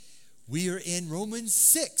We are in Romans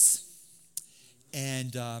 6.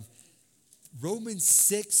 And Romans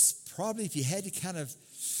 6, probably if you had to kind of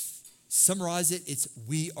summarize it, it's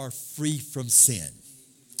we are free from sin.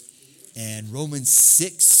 And Romans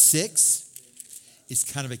 6:6 is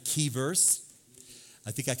kind of a key verse.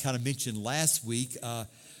 I think I kind of mentioned last week.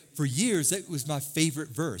 For years, that was my favorite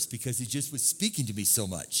verse because it just was speaking to me so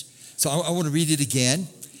much. So I want to read it again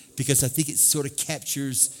because I think it sort of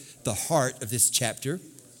captures the heart of this chapter.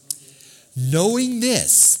 Knowing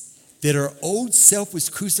this, that our old self was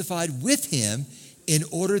crucified with him in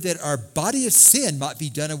order that our body of sin might be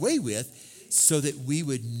done away with, so that we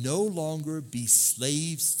would no longer be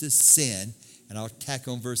slaves to sin. And I'll tack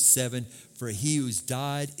on verse 7, for he who's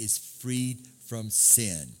died is freed from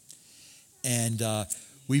sin. And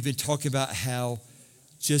we've been talking about how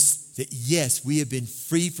just that, yes, we have been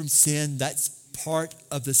freed from sin. That's part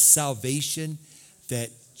of the salvation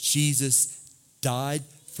that Jesus died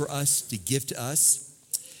for us to give to us.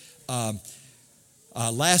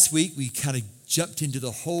 Last week, we kind of jumped into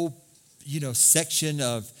the whole, section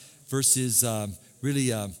of verses,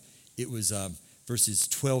 it was verses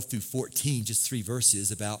 12 through 14, just 3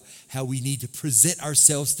 verses about how we need to present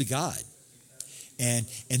ourselves to God. And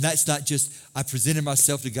that's not just, I presented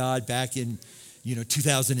myself to God back in,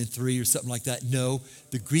 2003 or something like that. No,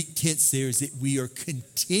 the Greek tense there is that we are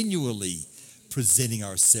continually presenting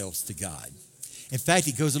ourselves to God. In fact,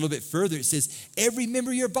 it goes a little bit further. It says, every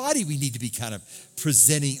member of your body we need to be kind of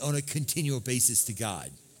presenting on a continual basis to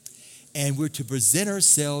God. And we're to present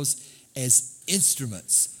ourselves as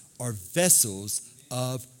instruments or vessels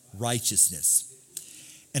of righteousness.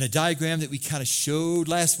 And a diagram that we kind of showed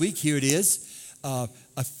last week, here it is. A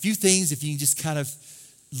few things, if you can just kind of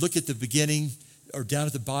look at the beginning or down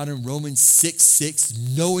at the bottom, Romans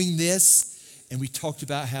 6:6, knowing this. And we talked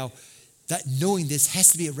about how that knowing this has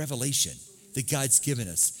to be a revelation that God's given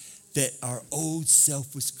us, that our old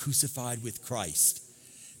self was crucified with Christ,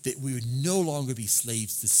 that we would no longer be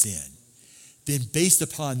slaves to sin. Then based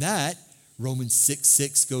upon that, Romans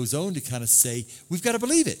 6:6 goes on to kind of say, we've got to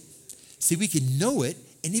believe it. See, we can know it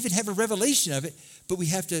and even have a revelation of it, but we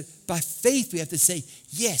have to, by faith, we have to say,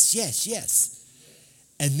 yes, yes, yes.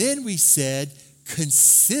 And then we said,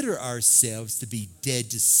 consider ourselves to be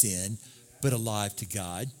dead to sin, but alive to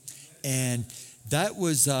God. And that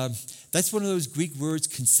was, that's one of those Greek words,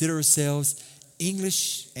 consider ourselves.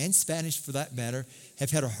 English and Spanish, for that matter, have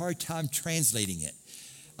had a hard time translating it.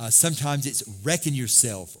 Sometimes it's reckon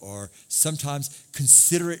yourself, or sometimes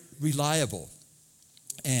consider it reliable.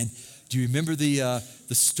 And do you remember the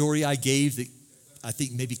story I gave that I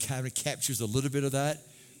think maybe kind of captures a little bit of that?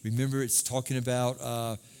 Remember, it's talking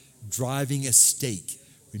about driving a stake.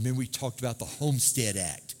 Remember, we talked about the Homestead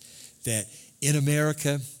Act, that in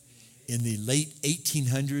America, in the late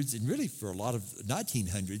 1800s, and really for a lot of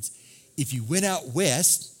 1900s, if you went out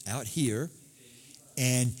west, out here,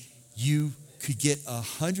 and you could get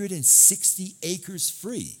 160 acres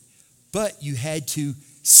free, but you had to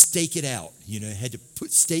stake it out. Had to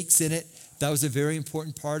put stakes in it. That was a very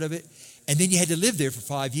important part of it. And then you had to live there for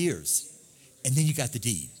 5 years. And then you got the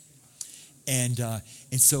deed. And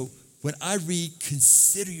so when I read,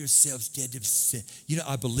 consider yourselves dead to sin,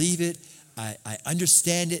 I believe it. I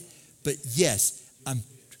understand it. But yes, I'm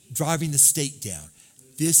driving the stake down.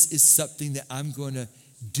 This is something that I'm going to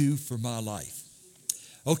do for my life.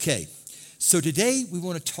 Okay, so today we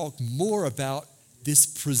want to talk more about this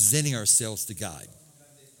presenting ourselves to God.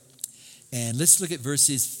 And let's look at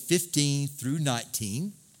verses 15 through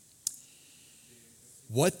 19.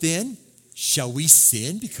 What then? Shall we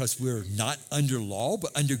sin because we're not under law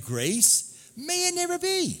but under grace? May it never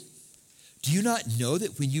be. Do you not know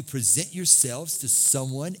that when you present yourselves to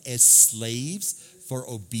someone as slaves for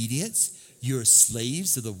obedience, you are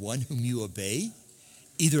slaves of the one whom you obey,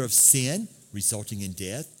 either of sin, resulting in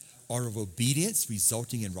death, or of obedience,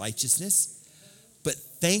 resulting in righteousness? But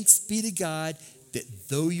thanks be to God that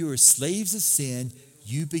though you are slaves of sin,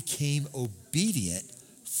 you became obedient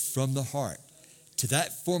from the heart to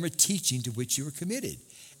that form of teaching to which you were committed.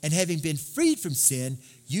 And having been freed from sin,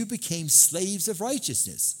 you became slaves of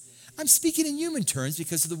righteousness. I'm speaking in human terms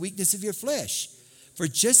because of the weakness of your flesh. For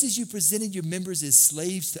just as you presented your members as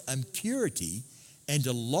slaves to impurity and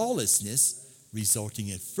to lawlessness, resulting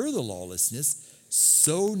in further lawlessness,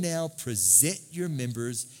 so now present your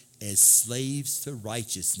members as slaves to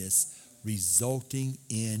righteousness, resulting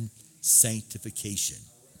in sanctification.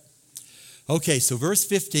 Okay, so verse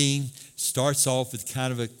 15 starts off with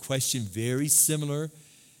kind of a question very similar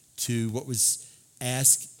to what was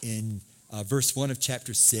asked in verse 1 of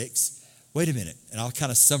chapter 6. Wait a minute, and I'll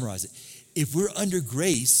kind of summarize it. If we're under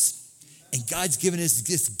grace and God's given us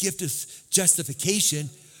this gift of justification,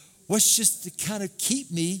 What's just to kind of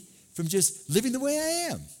keep me from just living the way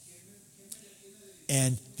I am?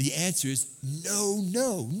 And the answer is no,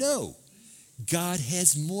 no, no. God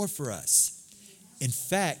has more for us. In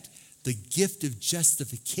fact, the gift of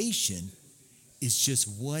justification is just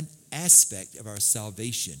one aspect of our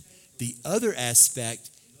salvation. The other aspect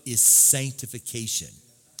is sanctification.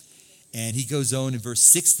 And he goes on in verse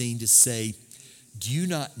 16 to say, do you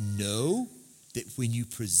not know that when you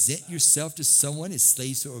present yourself to someone as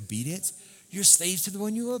slaves to obedience, you're slaves to the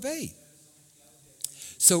one you obey?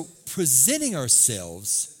 So presenting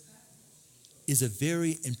ourselves is a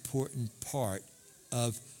very important part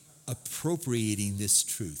of appropriating this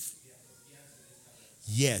truth.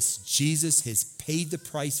 Yes, Jesus has paid the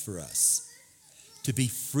price for us to be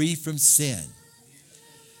free from sin.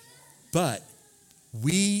 But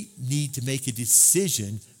we need to make a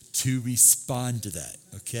decision to respond to that,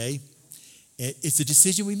 okay? It's a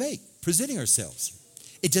decision we make, presenting ourselves.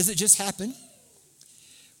 It doesn't just happen.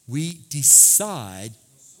 We decide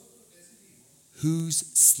whose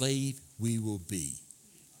slave we will be.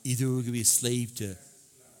 Either we're going to be a slave to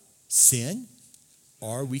sin,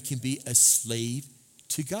 or we can be a slave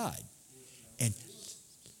to God. And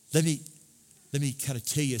let me kind of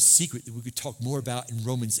tell you a secret that we could talk more about in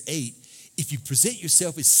Romans 8. If you present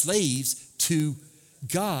yourself as slaves to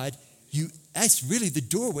God, that's really the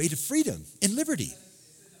doorway to freedom and liberty.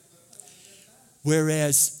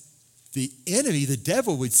 Whereas the enemy, the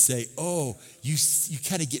devil, would say, oh, you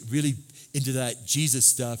kind of get really into that Jesus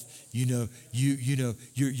stuff, you're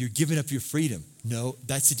giving up your freedom. No,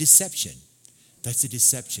 that's a deception. That's a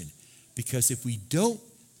deception. Because if we don't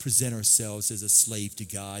present ourselves as a slave to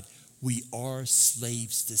God, we are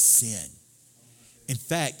slaves to sin. In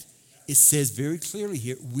fact, it says very clearly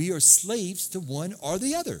here, we are slaves to one or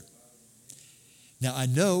the other. Now, I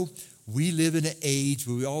know we live in an age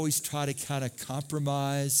where we always try to kind of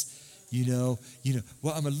compromise, well,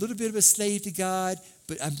 I'm a little bit of a slave to God,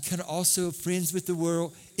 but I'm kind of also friends with the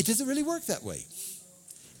world. It doesn't really work that way.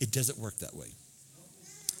 It doesn't work that way.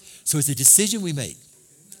 So it's a decision we make.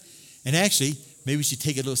 And actually, maybe we should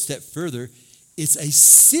take it a little step further. It's a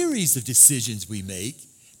series of decisions we make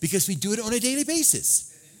because we do it on a daily basis.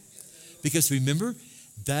 Because remember,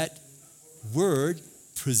 that word,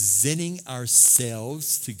 presenting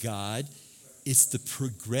ourselves to God, it's the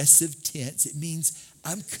progressive tense. It means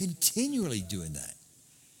I'm continually doing that.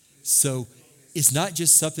 So it's not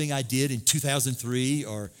just something I did in 2003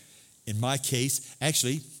 or in my case.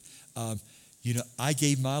 Actually, I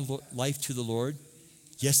gave my life to the Lord.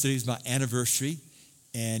 Yesterday was my anniversary,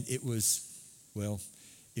 and it was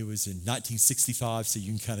in 1965, so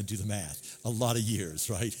you can kind of do the math. A lot of years,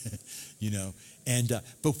 right?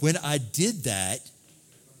 But when I did that,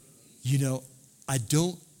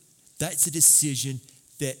 that's a decision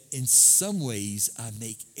that in some ways I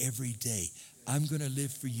make every day. I'm going to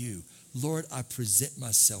live for you. Lord, I present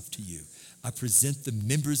myself to you. I present the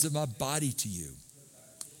members of my body to you.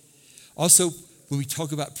 Also, when we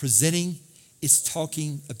talk about presenting, it's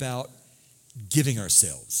talking about giving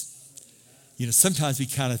ourselves. Sometimes we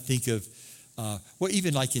kind of think of,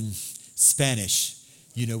 even like in Spanish,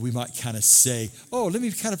 we might kind of say, oh, let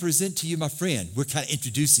me kind of present to you my friend. We're kind of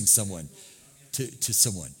introducing someone to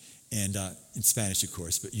someone. And in Spanish, of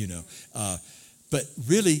course, but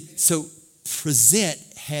really, so present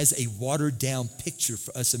has a watered down picture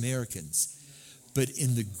for us Americans. But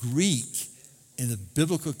in the Greek, in the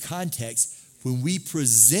biblical context, when we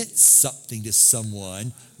present something to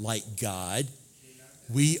someone like God,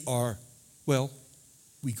 we go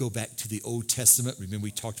back to the Old Testament. Remember,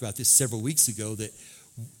 we talked about this several weeks ago, that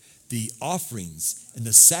the offerings and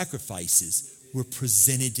the sacrifices were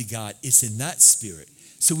presented to God. It's in that spirit.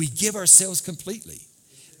 So we give ourselves completely.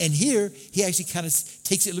 And here, he actually kind of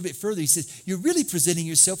takes it a little bit further. He says, you're really presenting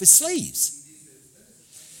yourself as slaves.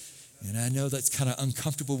 And I know that's kind of an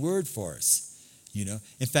uncomfortable word for us.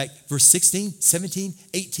 In fact, verse 16, 17,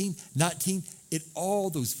 18, 19, all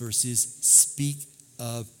those verses speak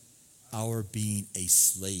of our being a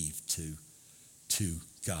slave to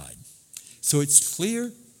God. So it's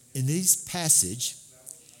clear in this passage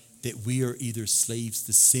that we are either slaves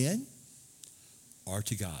to sin or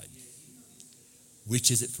to God.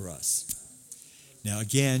 Which is it for us? Now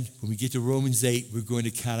again, when we get to Romans 8, we're going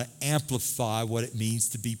to kind of amplify what it means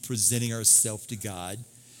to be presenting ourselves to God.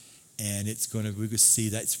 And we're going to see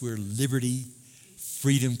that's where liberty,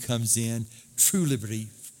 freedom comes in. True liberty,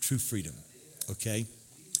 true freedom. Okay?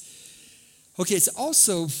 Okay, it's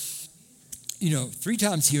also, 3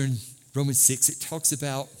 times here in Romans 6,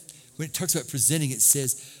 when it talks about presenting, it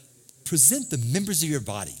says, present the members of your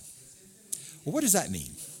body. Well, what does that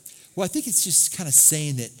mean? Well, I think it's just kind of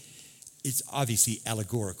saying that it's obviously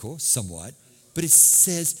allegorical somewhat, but it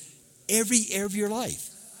says every area of your life.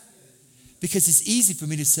 Because it's easy for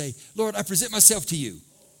me to say, Lord, I present myself to you.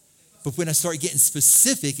 But when I start getting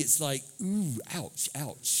specific, it's like, ooh, ouch,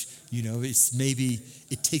 ouch. It's maybe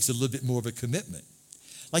it takes a little bit more of a commitment.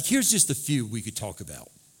 Like here's just a few we could talk about.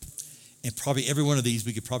 And probably every one of these,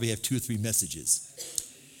 we could probably have 2 or 3 messages.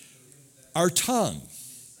 Our tongue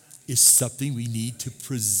is something we need to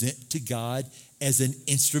present to God as an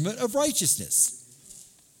instrument of righteousness.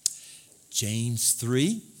 James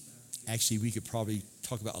 3, actually we could probably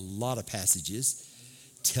talk about a lot of passages,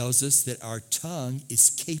 tells us that our tongue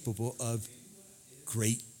is capable of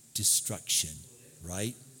great destruction,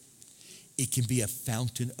 right? It can be a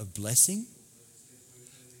fountain of blessing,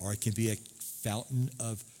 or it can be a fountain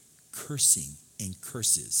of cursing and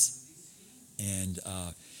curses. And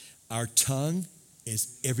our tongue,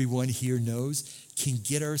 as everyone here knows, can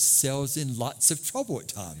get ourselves in lots of trouble at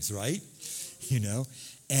times, right?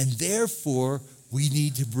 And therefore, we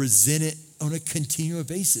need to present it on a continual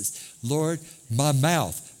basis. Lord, my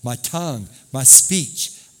mouth, my tongue, my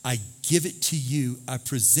speech, I give it to you. I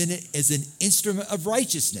present it as an instrument of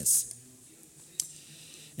righteousness.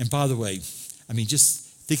 And by the way, just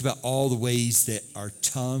think about all the ways that our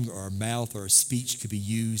tongue or our mouth or our speech could be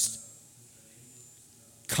used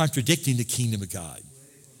contradicting the kingdom of God.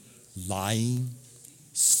 Lying,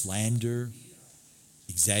 slander,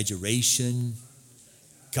 exaggeration,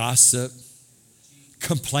 gossip,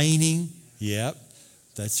 complaining. Yep,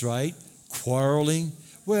 that's right. Quarreling.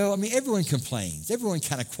 Well, everyone complains. Everyone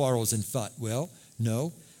kind of quarrels and fight. Well,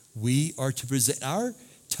 no, we are to present our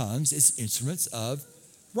tongues as instruments of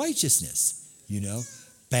righteousness.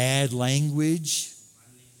 Bad language,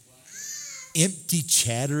 empty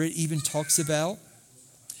chatter it even talks about.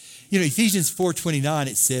 Ephesians 4:29,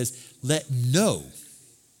 it says, let no,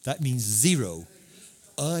 that means 0,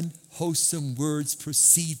 unwholesome words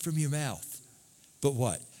proceed from your mouth. But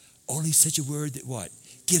what? Only such a word that what?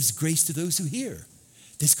 Gives grace to those who hear.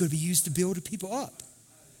 That's going to be used to build people up.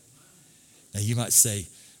 Now you might say,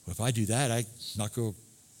 well, if I do that, I'm not going to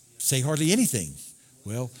say hardly anything.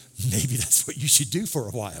 Well, maybe that's what you should do for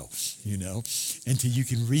a while, until you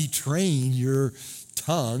can retrain your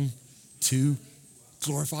tongue to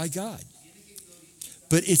glorify God.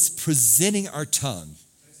 But it's presenting our tongue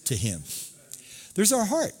to him. There's our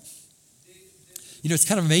heart. It's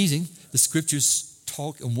kind of amazing. The scriptures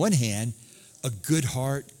talk, on one hand, a good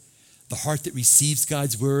heart, the heart that receives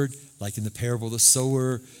God's word, like in the parable of the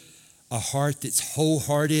sower, a heart that's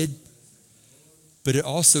wholehearted. But it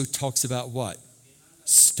also talks about what?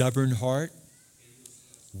 Stubborn heart,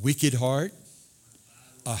 wicked heart,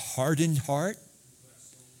 a hardened heart,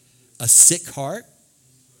 a sick heart,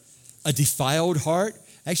 a defiled heart.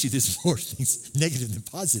 Actually, there's more things negative than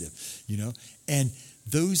positive, And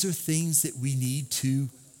those are things that we need to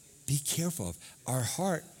be careful of. Our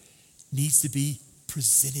heart needs to be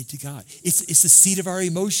presented to God. It's the seat of our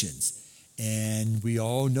emotions. And we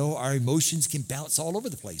all know our emotions can bounce all over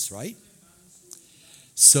the place, right?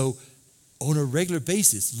 So on a regular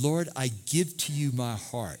basis, Lord, I give to you my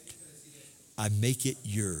heart. I make it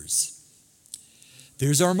yours.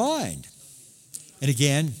 There's our mind. And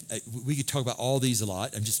again, we could talk about all these a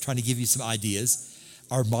lot. I'm just trying to give you some ideas.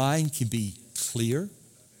 Our mind can be clear.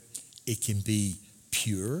 It can be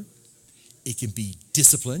pure. It can be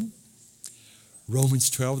disciplined. Romans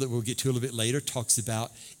 12, that we'll get to a little bit later, talks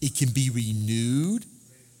about it can be renewed,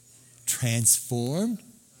 transformed.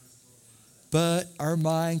 But our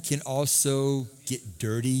mind can also get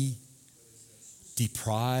dirty,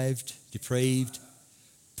 depraved,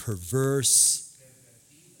 perverse.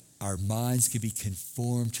 Our minds can be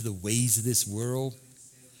conformed to the ways of this world.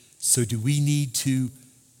 So do we need to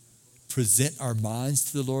present our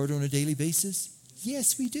minds to the Lord on a daily basis?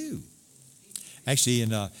 Yes, we do. Actually,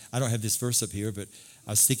 and I don't have this verse up here, but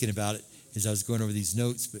I was thinking about it as I was going over these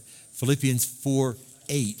notes. But Philippians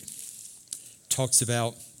 4:8 talks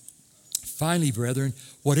about, finally, brethren,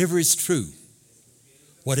 whatever is true,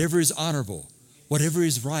 whatever is honorable, whatever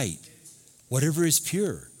is right, whatever is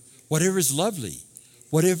pure, whatever is lovely,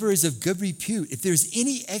 whatever is of good repute, if there's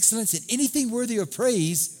any excellence and anything worthy of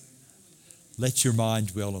praise, let your mind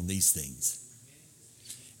dwell on these things.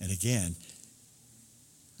 And again,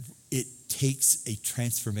 it takes a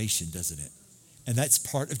transformation, doesn't it? And that's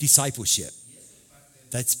part of discipleship.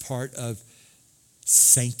 That's part of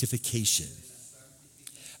sanctification.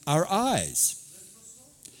 Our eyes.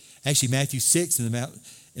 Actually, Matthew 6 in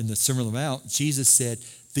the Sermon on the Mount, Jesus said,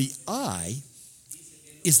 the eye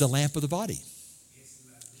is the lamp of the body.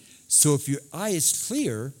 So if your eye is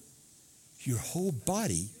clear, your whole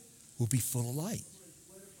body will be full of light.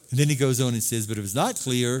 And then he goes on and says, but if it's not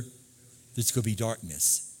clear, there's going to be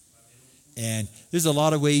darkness. And there's a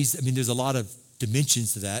lot of ways, there's a lot of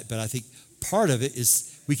dimensions to that, but I think part of it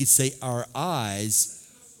is we could say our eyes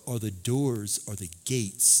are the doors or the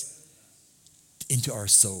gates into our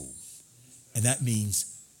soul. And that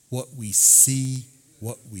means what we see,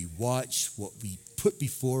 what we watch, what we put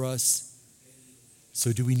before us.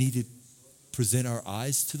 So do we need to present our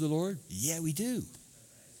eyes to the Lord? Yeah, we do.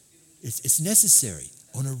 It's necessary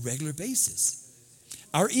on a regular basis.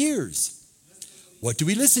 Our ears. What do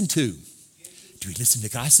we listen to? Do we listen to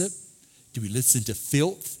gossip? Do we listen to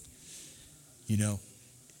filth?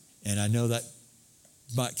 And I know that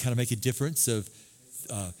might kind of make a difference of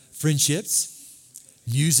friendships,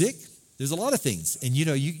 music. There's a lot of things. And you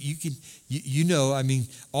can,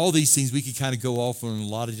 all these things we could kind of go off on in a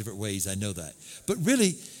lot of different ways. I know that. But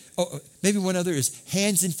really, maybe one other is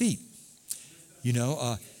hands and feet.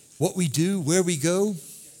 What we do, where we go,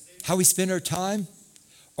 how we spend our time.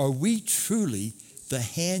 Are we truly the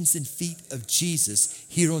hands and feet of Jesus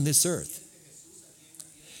here on this earth?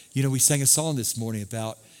 We sang a song this morning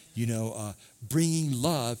about, bringing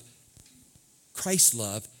love, Christ's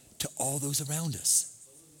love, to all those around us.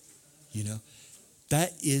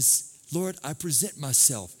 That is, Lord, I present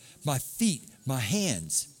myself, my feet, my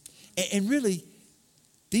hands. And really,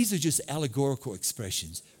 these are just allegorical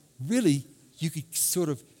expressions. Really, you could sort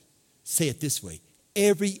of say it this way.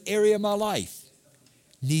 Every area of my life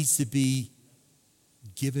needs to be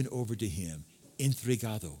given over to him.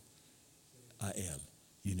 Entregado a él.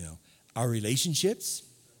 Our relationships,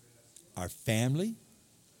 our family,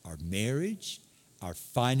 our marriage, our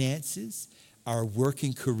finances, our work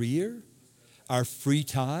and career, our free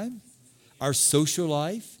time, our social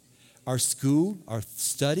life, our school, our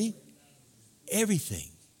study, everything.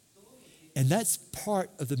 And that's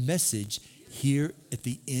part of the message here at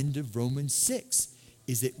the end of Romans 6,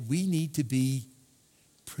 is that we need to be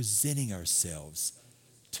presenting ourselves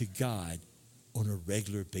to God on a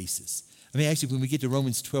regular basis. Actually, when we get to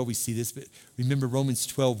Romans 12, we see this, but remember Romans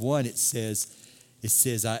 12:1, it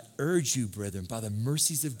says, I urge you, brethren, by the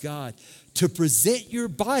mercies of God, to present your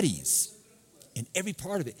bodies, in every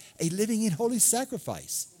part of it, a living and holy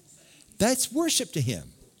sacrifice. That's worship to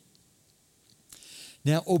him.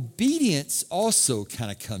 Now, obedience also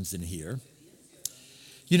kind of comes in here.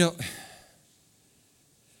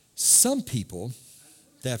 Some people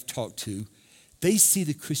that I've talked to, they see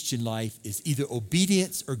the Christian life as either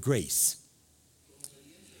obedience or grace.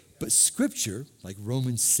 But Scripture, like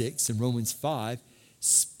Romans 6 and Romans 5,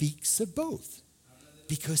 speaks of both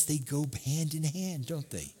because they go hand in hand, don't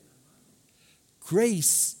they?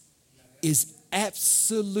 Grace is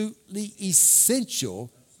absolutely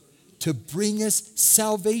essential to bring us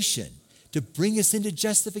salvation, to bring us into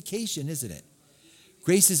justification, isn't it?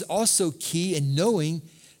 Grace is also key in knowing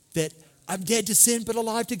that I'm dead to sin but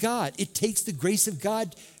alive to God. It takes the grace of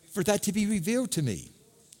God for that to be revealed to me.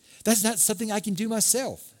 That's not something I can do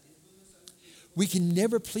myself. We can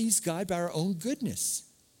never please God by our own goodness,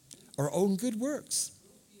 our own good works.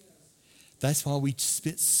 That's why we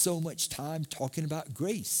spent so much time talking about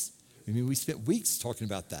grace. We spent weeks talking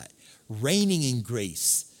about that. Reigning in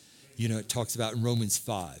grace, it talks about in Romans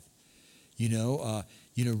 5.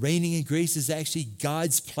 Reigning in grace is actually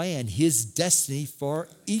God's plan, his destiny for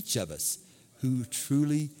each of us who are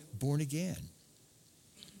truly born again.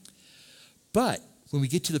 But when we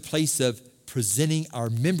get to the place of presenting our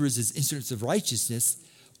members as instruments of righteousness,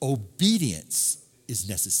 obedience is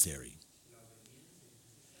necessary.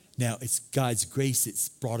 Now, it's God's grace that's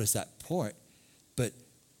brought us that point, but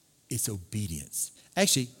it's obedience.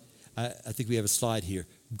 Actually, I think we have a slide here.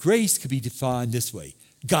 Grace could be defined this way.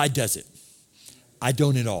 God does it. I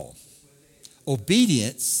don't at all.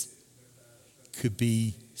 Obedience could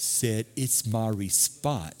be said, it's my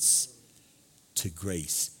response to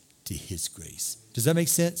grace, to his grace. Does that make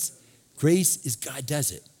sense? Grace is God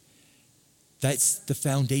does it. That's the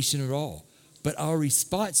foundation of it all. But our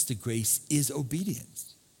response to grace is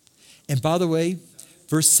obedience. And by the way,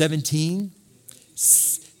 verse 17,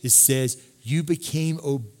 it says, you became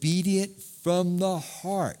obedient from the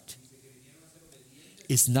heart.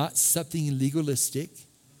 It's not something legalistic.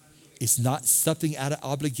 It's not something out of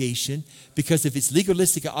obligation. Because if it's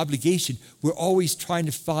legalistic or obligation, we're always trying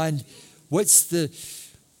to find what's the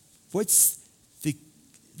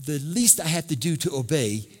least I have to do to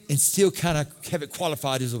obey and still kind of have it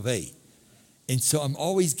qualified as obey. And so I'm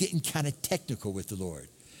always getting kind of technical with the Lord.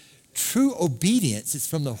 True obedience is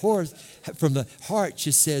from the heart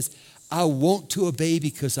just says, I want to obey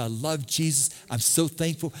because I love Jesus. I'm so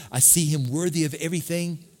thankful. I see him worthy of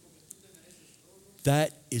everything.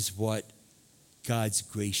 That is what God's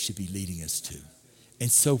grace should be leading us to.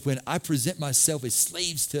 And so when I present myself as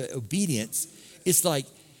slaves to obedience, it's like,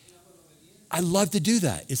 I love to do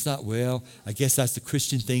that. It's not, well, I guess that's the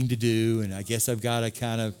Christian thing to do, and I guess I've got to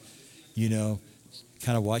kind of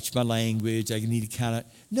watch my language. I need to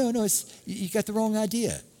no, you got the wrong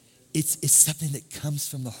idea. It's something that comes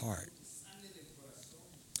from the heart.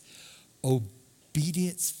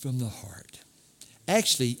 Obedience from the heart.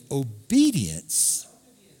 Actually, obedience,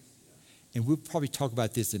 and we'll probably talk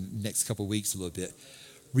about this in the next couple of weeks a little bit,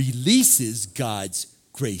 releases God's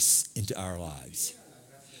grace into our lives.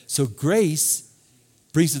 So grace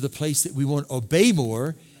brings us to the place that we want to obey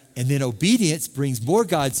more, and then obedience brings more of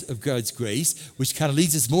God's grace, which kind of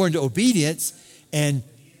leads us more into obedience, and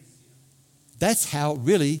that's how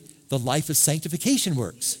really the life of sanctification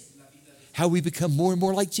works, how we become more and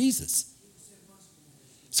more like Jesus.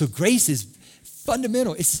 So grace is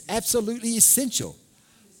fundamental. It's absolutely essential.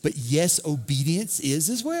 But yes, obedience is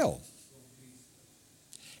as well.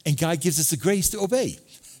 And God gives us the grace to obey.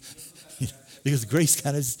 Because grace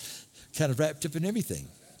kind of wrapped up in everything.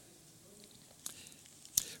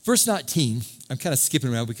 Verse 19, I'm kind of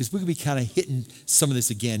skipping around because we're going to be kind of hitting some of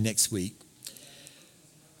this again next week.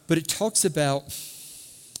 But it talks about,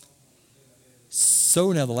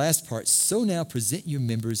 so now the last part, so now present your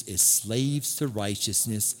members as slaves to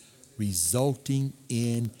righteousness, resulting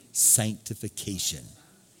in sanctification.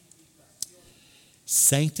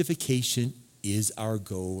 Sanctification is our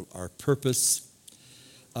goal, our purpose.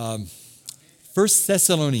 1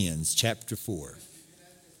 Thessalonians chapter 4.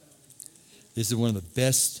 This is one of the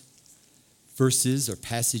best verses or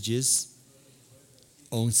passages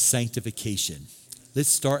on sanctification. Let's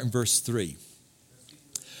start in verse 3.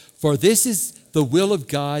 For this is the will of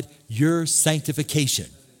God, your sanctification.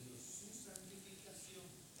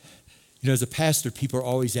 You know, as a pastor, people are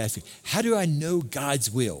always asking, how do I know God's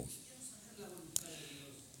will?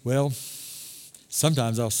 Well,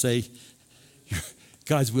 sometimes I'll say,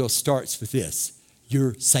 God's will starts with this,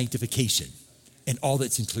 your sanctification, and all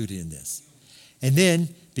that's included in this. And then,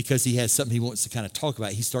 because he has something he wants to kind of talk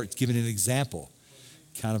about, he starts giving an example,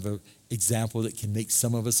 kind of an example that can make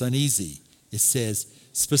some of us uneasy. It says,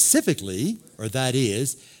 specifically, or that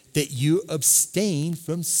is, that you abstain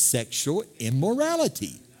from sexual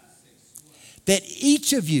immorality. That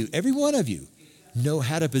each of you, every one of you, know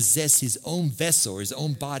how to possess his own vessel or his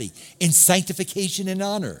own body in sanctification and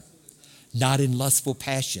honor, not in lustful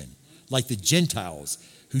passion, like the Gentiles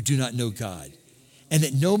who do not know God. And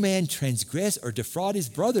that no man transgress or defraud his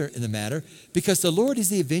brother in the matter, because the Lord is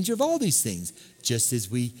the avenger of all these things, just as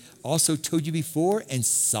we also told you before and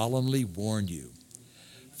solemnly warned you.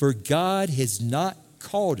 For God has not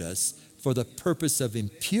called us for the purpose of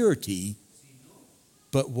impurity,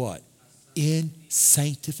 but what? In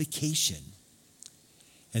sanctification.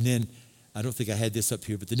 And then, I don't think I had this up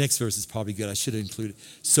here, but the next verse is probably good. I should have included.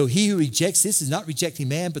 So he who rejects this is not rejecting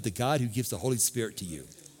man, but the God who gives the Holy Spirit to you.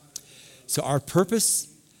 So our purpose,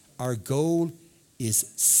 our goal is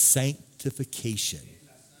sanctification.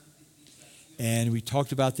 And we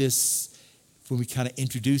talked about this when we kind of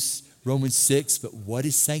introduced Romans 6, but what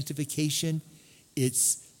is sanctification?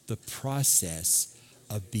 It's the process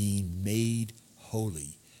of being made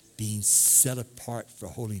holy, being set apart for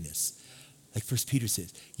holiness. Like 1 Peter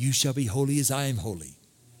says, you shall be holy as I am holy.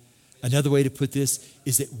 Another way to put this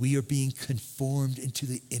is that we are being conformed into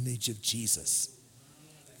the image of Jesus.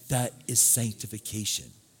 That is sanctification.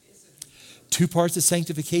 Two parts of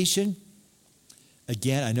sanctification.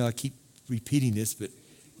 Again, I know I keep repeating this, but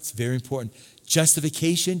it's very important.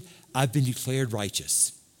 Justification, I've been declared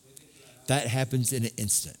righteous. That happens in an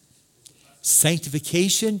instant.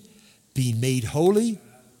 Sanctification, being made holy,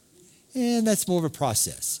 and that's more of a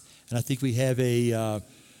process. And I think we have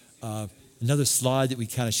another slide that we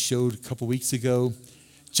kind of showed a couple weeks ago.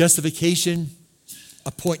 Justification,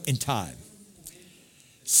 a point in time.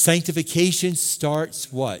 Sanctification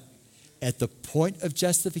starts what? At the point of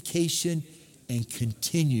justification and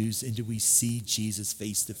continues until we see Jesus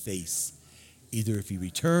face to face, either if he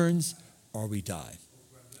returns or we die.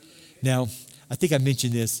 Now, I think I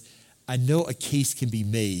mentioned this. I know a case can be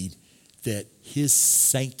made that his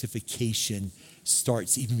sanctification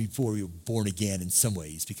starts even before we were born again in some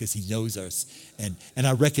ways, because he knows us, and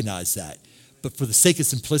I recognize that. But for the sake of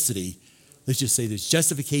simplicity, let's just say there's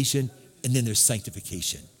justification and then there's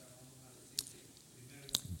sanctification.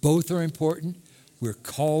 Both are important. We're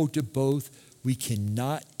called to both. We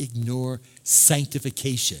cannot ignore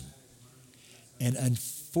sanctification. And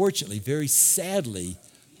unfortunately, very sadly,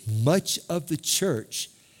 much of the church,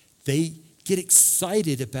 they get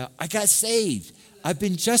excited about, I got saved, I've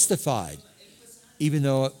been justified. Even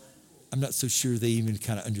though I'm not so sure they even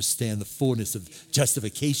kind of understand the fullness of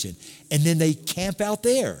justification. And then they camp out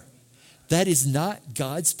there. That is not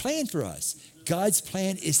God's plan for us. God's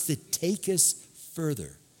plan is to take us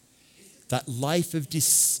further. That life of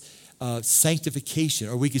sanctification,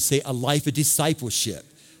 or we could say a life of discipleship.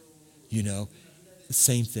 The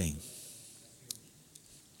same thing.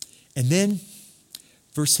 And then,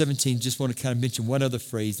 verse 17, just want to kind of mention one other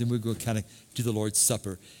phrase, then we're going to kind of do the Lord's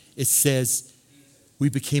Supper. It says, we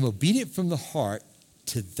became obedient from the heart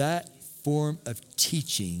to that form of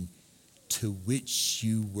teaching to which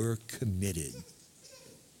you were committed.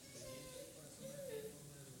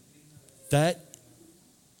 That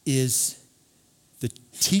is the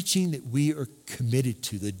teaching that we are committed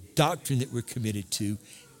to, the doctrine that we're committed to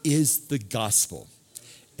is the gospel.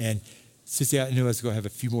 And since I knew I was going to have a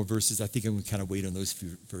few more verses, I think I'm going to kind of wait on those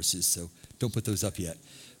few verses, so don't put those up yet.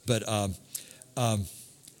 But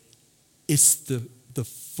it's the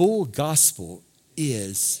full gospel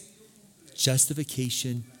is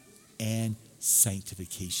justification and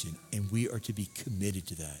sanctification, and we are to be committed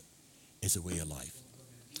to that as a way of life.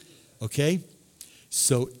 Okay?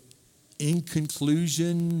 So in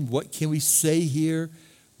conclusion, what can we say here?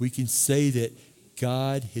 We can say that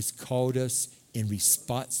God has called us in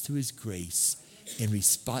response to his grace, in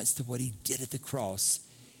response to what he did at the cross.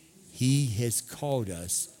 He has called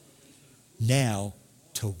us now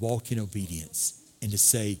to walk in obedience and to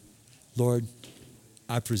say, Lord,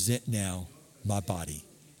 I present now my body,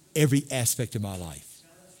 every aspect of my life.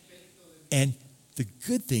 And the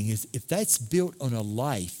good thing is, if that's built on a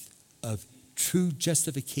life of true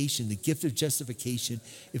justification, the gift of justification,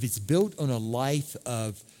 if it's built on a life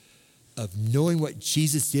of knowing what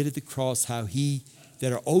Jesus did at the cross, how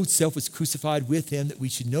that our old self was crucified with him, that we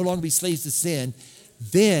should no longer be slaves to sin,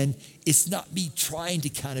 then it's not me trying to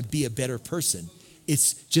kind of be a better person.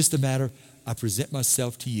 It's just a matter, I present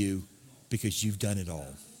myself to you because you've done it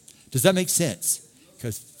all. Does that make sense?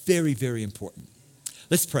 Because very, very important.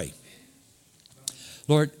 Let's pray.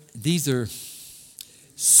 Lord, these are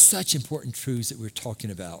such important truths that we're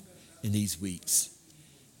talking about in these weeks.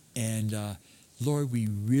 And Lord, we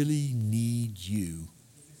really need you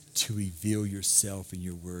to reveal yourself and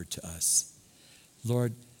your word to us.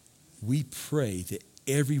 Lord, we pray that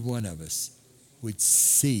every one of us would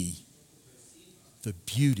see the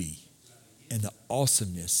beauty and the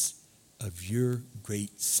awesomeness of your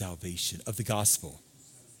great salvation, of the gospel.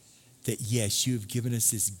 That yes, you have given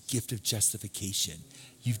us this gift of justification.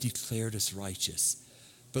 You've declared us righteous.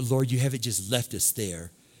 But Lord, you haven't just left us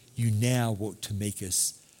there. You now want to make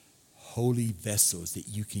us holy vessels that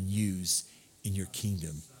you can use in your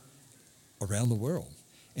kingdom around the world.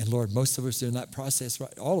 And Lord, most of us are in that process,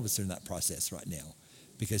 right? All of us are in that process right now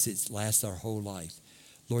because it lasts our whole life.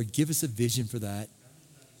 Lord, give us a vision for that.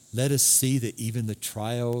 Let us see that even the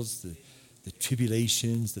trials, the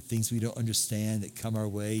tribulations, the things we don't understand that come our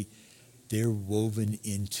way, they're woven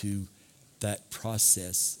into that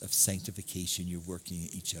process of sanctification you're working in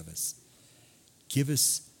each of us. Give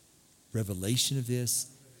us revelation of this.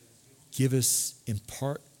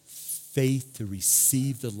 Impart faith to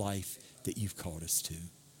receive the life that you've called us to.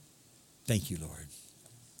 Thank you, Lord.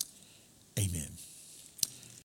 Amen.